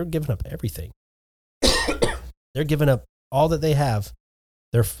 they're giving up everything. They're giving up all that they have.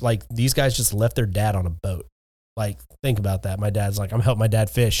 They're like, these guys just left their dad on a boat. Like, think about that. My dad's like, I'm helping my dad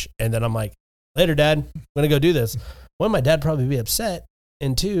fish. And then I'm like, later, Dad, I'm going to go do this. One, my dad probably be upset.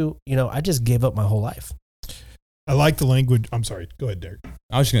 And two, I just gave up my whole life. I like the language. I'm sorry. Go ahead, Derek.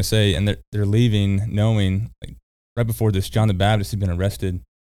 I was just going to say, and they're leaving knowing, like, right before this, John the Baptist had been arrested.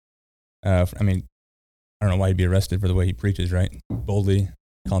 I don't know why he'd be arrested for the way he preaches, right? Boldly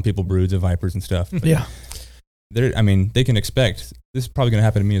calling people broods of vipers and stuff. Yeah. They can expect this is probably going to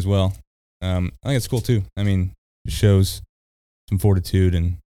happen to me as well. I think it's cool too. It shows some fortitude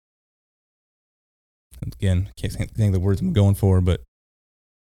and again, I can't think of the words I'm going for, but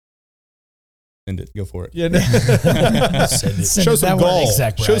send it. Go for it. Yeah. Show some gall.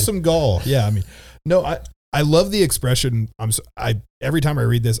 Show some gall. Yeah. I love the expression. Every time I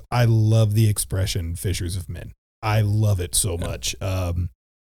read this, I love the expression fishers of men. I love it so much.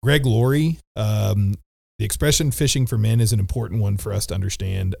 Greg Laurie, the expression fishing for men is an important one for us to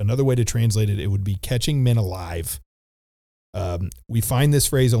understand. Another way to translate it would be catching men alive. We find this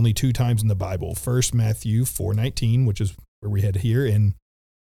phrase only 2 times in the Bible. First, Matthew 4:19, which is where we had here, and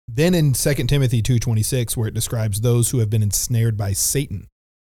then in 2 Timothy 2:26, where it describes those who have been ensnared by Satan.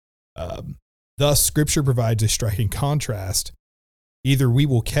 Thus, Scripture provides a striking contrast. Either we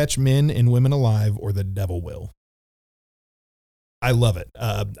will catch men and women alive, or the devil will. I love it.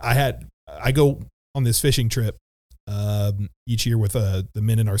 I go on this fishing trip each year with the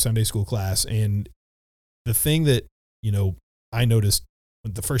men in our Sunday school class, and the thing that I noticed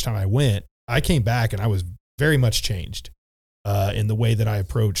the first time I went, I came back and I was very much changed in the way that I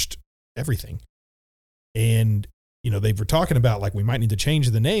approached everything. And they were talking about like we might need to change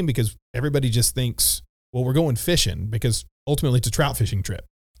the name because everybody just thinks, well, we're going fishing because ultimately it's a trout fishing trip.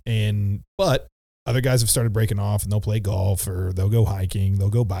 But other guys have started breaking off and they'll play golf or they'll go hiking, they'll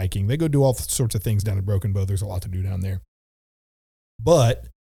go biking, they go do all sorts of things down at Broken Bow. There's a lot to do down there. But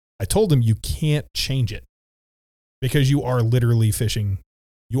I told them you can't change it because you are literally fishing,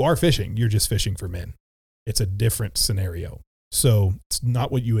 you are fishing. You're just fishing for men. It's a different scenario. So it's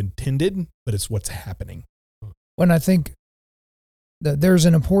not what you intended, but it's what's happening. When I think that there's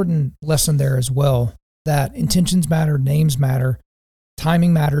an important lesson there as well, that intentions matter, names matter,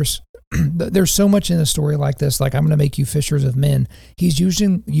 timing matters. There's so much in a story like this, like I'm going to make you fishers of men. He's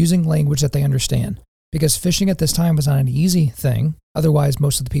using language that they understand, because fishing at this time was not an easy thing. Otherwise,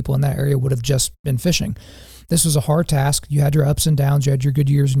 most of the people in that area would have just been fishing. This was a hard task. You had your ups and downs. You had your good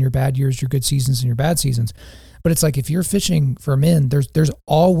years and your bad years, your good seasons and your bad seasons. But it's like, if you're fishing for men, there's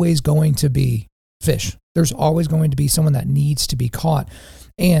always going to be fish. There's always going to be someone that needs to be caught.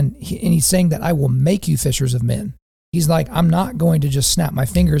 And he's saying that I will make you fishers of men. He's like, I'm not going to just snap my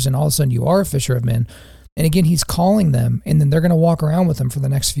fingers and all of a sudden you are a fisher of men. And again, he's calling them, and then they're going to walk around with him for the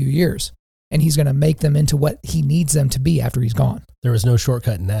next few years. And he's going to make them into what he needs them to be after he's gone. There was no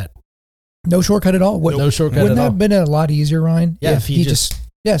shortcut in that. No shortcut at all. No shortcut at all. Wouldn't that have been a lot easier, Ryan? Yeah, if he just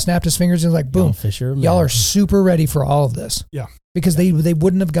snapped his fingers and was like, boom, fisher, y'all are super ready for all of this. Yeah. Because they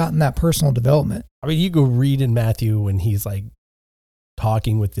wouldn't have gotten that personal development. I mean, you go read in Matthew when he's like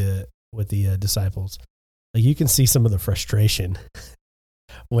talking with the disciples. Like, you can see some of the frustration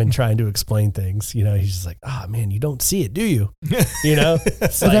when trying to explain things. You know, he's just like, "Ah, man, you don't see it, do you?" You know.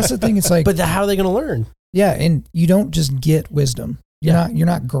 So that's the thing. It's like, but how are they going to learn? Yeah, and you don't just get wisdom. You're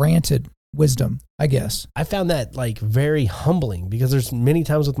not granted wisdom, I guess. I found that like very humbling, because there's many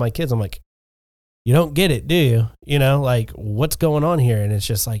times with my kids, I'm like, "You don't get it, do you?" You know, like, what's going on here? And it's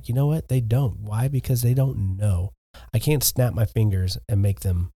just like, you know what? They don't. Why? Because they don't know. I can't snap my fingers and make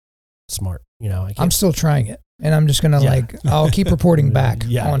them smart. You know, I'm still trying it, and I'm just going to I'll keep reporting back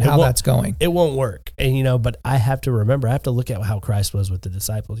on how that's going. It won't work. And, you know, but I have to remember, I have to look at how Christ was with the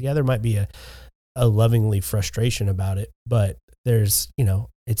disciples. Yeah, there might be a lovingly frustration about it, but there's, you know,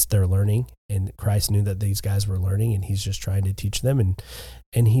 it's their learning, and Christ knew that these guys were learning, and he's just trying to teach them,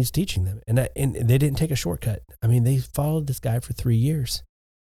 and he's teaching them. And they didn't take a shortcut. I mean, they followed this guy for 3 years,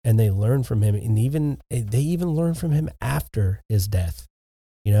 and they learned from him, and they even learned from him after his death.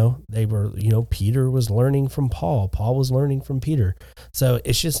 You know, Peter was learning from Paul. Paul was learning from Peter. So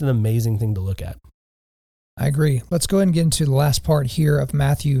it's just an amazing thing to look at. I agree. Let's go ahead and get into the last part here of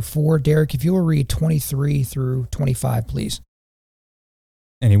Matthew 4. Derek, if you will read 23 through 25, please.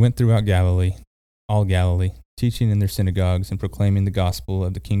 And he went throughout Galilee, all Galilee, teaching in their synagogues and proclaiming the gospel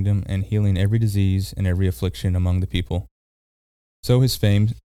of the kingdom and healing every disease and every affliction among the people. So his fame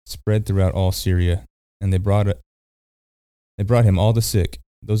spread throughout all Syria, and they brought him all the sick,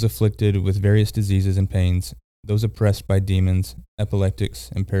 those afflicted with various diseases and pains, those oppressed by demons, epileptics,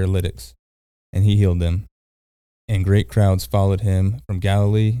 and paralytics, and he healed them. And great crowds followed him from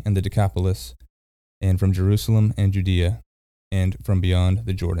Galilee and the Decapolis, and from Jerusalem and Judea, and from beyond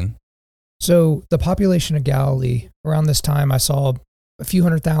the Jordan. So the population of Galilee, around this time, I saw a few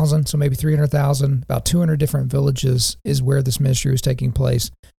 100,000, so maybe 300,000, about 200 different villages is where this ministry was taking place.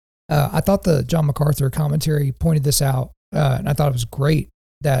 I thought the John MacArthur commentary pointed this out, and I thought it was great,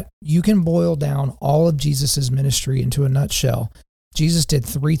 that you can boil down all of Jesus's ministry into a nutshell. Jesus did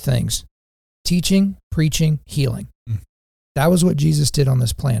 3 things: teaching, preaching, healing. That was what Jesus did on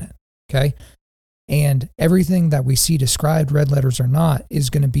this planet, okay? And everything that we see described, red letters or not, is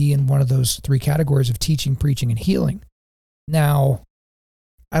going to be in one of those 3 categories of teaching, preaching, and healing. Now,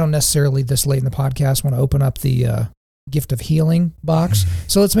 I don't necessarily this late in the podcast want to open up the gift of healing box.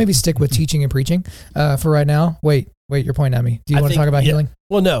 So let's maybe stick with teaching and preaching for right now. Wait, you're pointing at me. Do you want to talk about healing?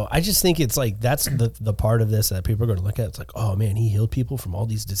 Well, no, I just think it's like, that's the part of this that people are going to look at. It's like, oh man, he healed people from all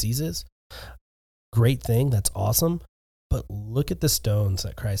these diseases. Great thing. That's awesome. But look at the stones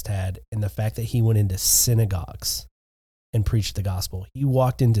that Christ had, and the fact that he went into synagogues and preached the gospel. He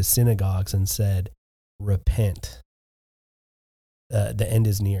walked into synagogues and said, repent. The end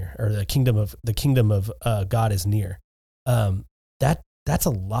is near, or the kingdom of God is near. That's a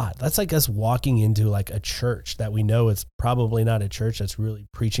lot. That's like us walking into like a church that we know is probably not a church that's really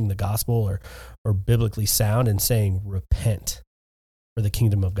preaching the gospel or biblically sound, and saying, repent, for the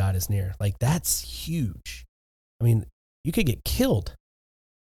kingdom of God is near. Like, that's huge. I mean, you could get killed.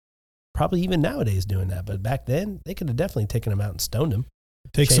 Probably even nowadays doing that. But back then, they could have definitely taken him out and stoned him,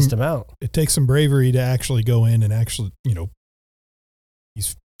 chased him out. It takes some bravery to actually go in and actually, you know,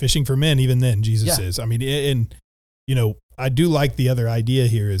 he's fishing for men even then, Jesus is. I mean, and, you know, I do like the other idea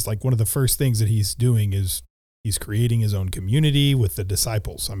here is like one of the first things that he's doing is he's creating his own community with the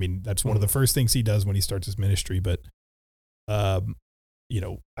disciples. I mean, that's one of the first things he does when he starts his ministry. But, you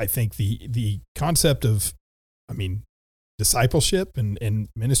know, I think the concept of, I mean, discipleship and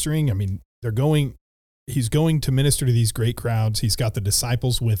ministering, I mean, he's going to minister to these great crowds. He's got the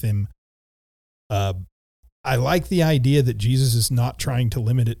disciples with him. I like the idea that Jesus is not trying to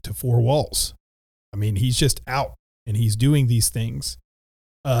limit it to four walls. I mean, he's just out and he's doing these things.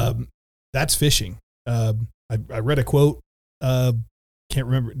 That's fishing. I read a quote, can't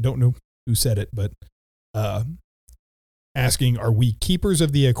remember, don't know who said it, but asking, are we keepers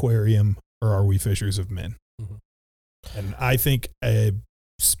of the aquarium or are we fishers of men? Mm-hmm. And I think,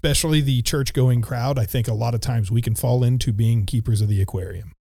 especially the church-going crowd, I think a lot of times we can fall into being keepers of the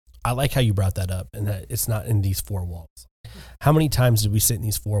aquarium. I like how you brought that up, and that it's not in these four walls. How many times do we sit in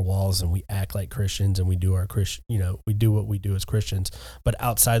these four walls and we act like Christians and we do our Christian, we do what we do as Christians, but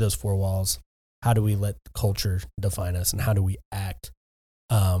outside those four walls, how do we let culture define us, and how do we act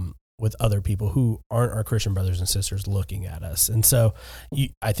with other people who aren't our Christian brothers and sisters looking at us? And so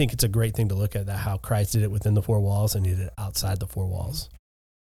I think it's a great thing to look at that, how Christ did it within the four walls and he did it outside the four walls.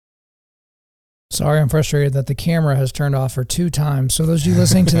 Sorry, I'm frustrated that the camera has turned off for 2 times. So those of you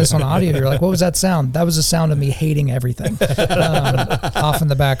listening to this on audio, you're like, what was that sound? That was the sound of me hating everything off in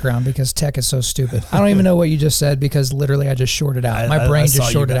the background because tech is so stupid. I don't even know what you just said because literally I just shorted out. My brain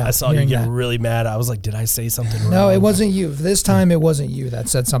just shorted out. I saw you get really mad. I was like, did I say something wrong? No, it wasn't you. This time it wasn't you that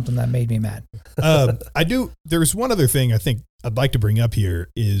said something that made me mad. There's one other thing I think I'd like to bring up here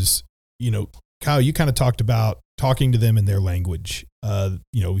is, Kyle, you kind of talked about talking to them in their language.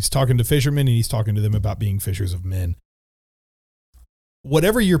 He's talking to fishermen and he's talking to them about being fishers of men.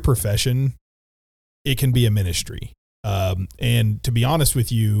 Whatever your profession, it can be a ministry. And to be honest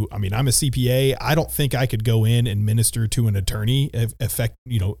with you, I mean, I'm a CPA. I don't think I could go in and minister to an attorney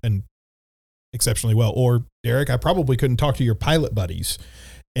and exceptionally well. Or Derek, I probably couldn't talk to your pilot buddies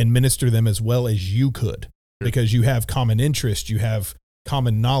and minister them as well as you could, because you have common interest, you have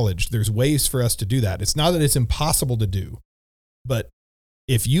common knowledge. There's ways for us to do that. It's not that it's impossible to do, but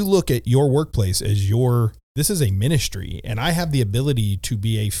if you look at your workplace as this is a ministry, and I have the ability to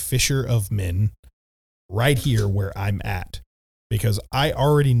be a fisher of men right here where I'm at, because I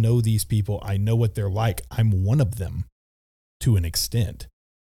already know these people. I know what they're like. I'm one of them to an extent.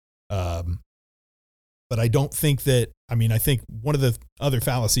 But I don't think that, I think one of the other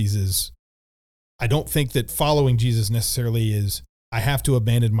fallacies is I don't think that following Jesus necessarily is I have to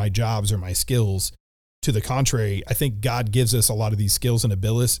abandon my jobs or my skills. To the contrary, I think God gives us a lot of these skills and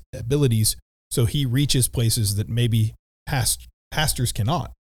abilities so he reaches places that maybe pastors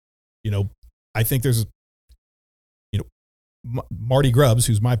cannot. I think there's, Marty Grubbs,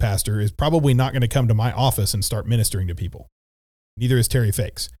 who's my pastor, is probably not going to come to my office and start ministering to people. Neither is Terry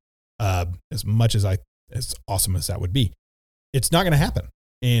Fakes. As much as awesome as that would be, it's not going to happen.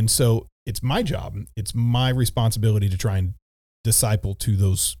 And so it's my job. It's my responsibility to try and disciple to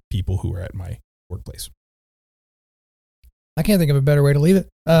those people who are at my workplace. I can't think of a better way to leave it,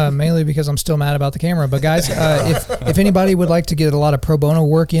 mainly because I'm still mad about the camera. But guys, if anybody would like to get a lot of pro bono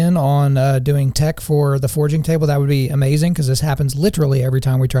work in on doing tech for the forging table, that would be amazing, because this happens literally every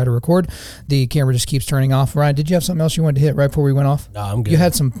time we try to record. The camera just keeps turning off. Ryan, did you have something else you wanted to hit right before we went off? No, I'm good. You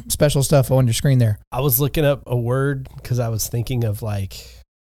had some special stuff on your screen there. I was looking up a word because I was thinking of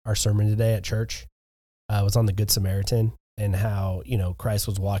our sermon today at church. I was on the Good Samaritan, and how, Christ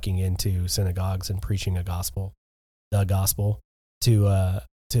was walking into synagogues and preaching the gospel to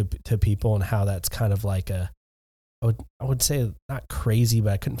people, and how that's kind of like I would say not crazy,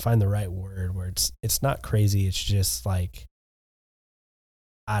 but I couldn't find the right word where it's not crazy. It's just like,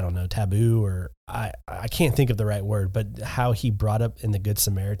 I don't know, taboo, or I can't think of the right word, but how he brought up in the Good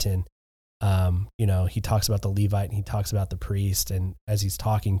Samaritan, he talks about the Levite and he talks about the priest, and as he's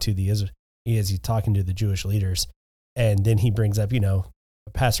talking to he's talking to the Jewish leaders. And then he brings up, the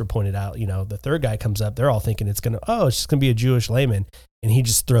pastor pointed out, the third guy comes up, they're all thinking it's just going to be a Jewish layman. And he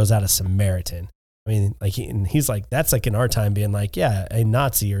just throws out a Samaritan. I mean, he's like, that's like in our time being like, yeah, a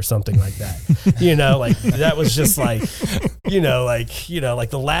Nazi or something like that. That was just like,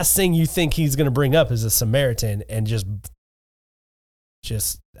 the last thing you think he's going to bring up is a Samaritan, and just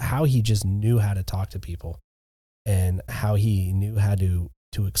how he just knew how to talk to people, and how he knew how to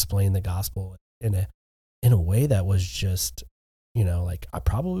explain the gospel in a way that was just, I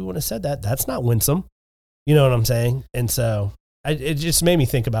probably wouldn't have said that. That's not winsome. You know what I'm saying? And so it just made me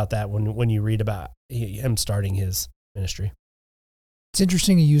think about that when you read about him starting his ministry. It's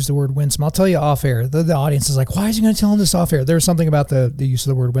interesting you use the word winsome. I'll tell you off air. The audience is like, why is he going to tell him this off air? There's something about the use of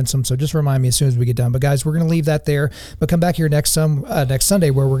the word winsome. So just remind me as soon as we get done. But guys, we're going to leave that there. But come back here next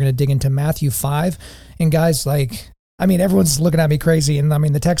Sunday where we're going to dig into Matthew 5. And guys, everyone's looking at me crazy. And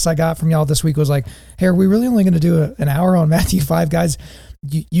the text I got from y'all this week was like, hey, are we really only going to do an hour on Matthew 5, guys?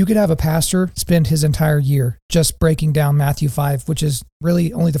 You could have a pastor spend his entire year just breaking down Matthew 5, which is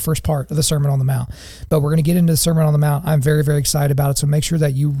really only the first part of the Sermon on the Mount. But we're going to get into the Sermon on the Mount. I'm very, very excited about it. So make sure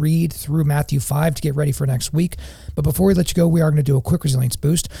that you read through Matthew 5 to get ready for next week. But before we let you go, we are going to do a quick resilience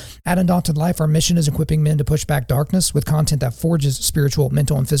boost. At Undaunted Life, our mission is equipping men to push back darkness with content that forges spiritual,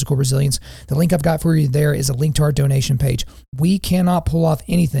 mental, and physical resilience. The link I've got for you there is a link to our donation page. We cannot pull off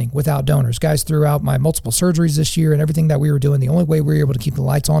anything without donors. Guys, throughout my multiple surgeries this year and everything that we were doing, the only way we were able to keep the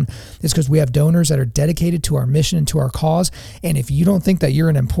lights on is because we have donors that are dedicated to our mission and to our cause. And if you don't think that you're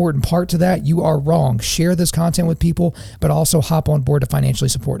an important part to that, you are wrong. Share this content with people, but also hop on board to financially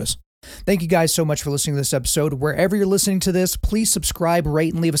support us. Thank you guys so much for listening to this episode. Wherever you're listening to this, please subscribe,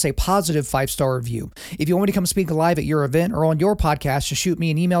 rate, and leave us a positive 5-star review. If you want me to come speak live at your event or on your podcast, just shoot me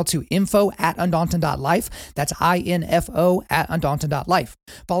an email to info@undaunted.life. That's info@undaunted.life.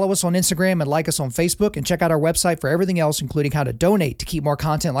 Follow us on Instagram and like us on Facebook, and check out our website for everything else, including how to donate to keep more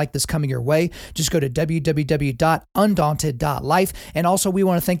content like this coming your way. Just go to www.undaunted.life. And also, we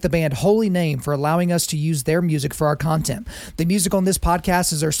want to thank the band Holy Name for allowing us to use their music for our content. The music on this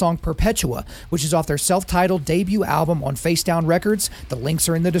podcast is their song Perpetua, which is off their self-titled debut album on Face Down Records. The links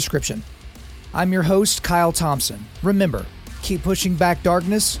are in the description. I'm your host, Kyle Thompson. Remember, keep pushing back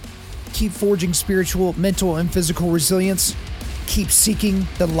darkness, keep forging spiritual, mental, and physical resilience, keep seeking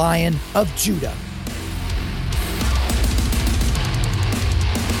the Lion of Judah.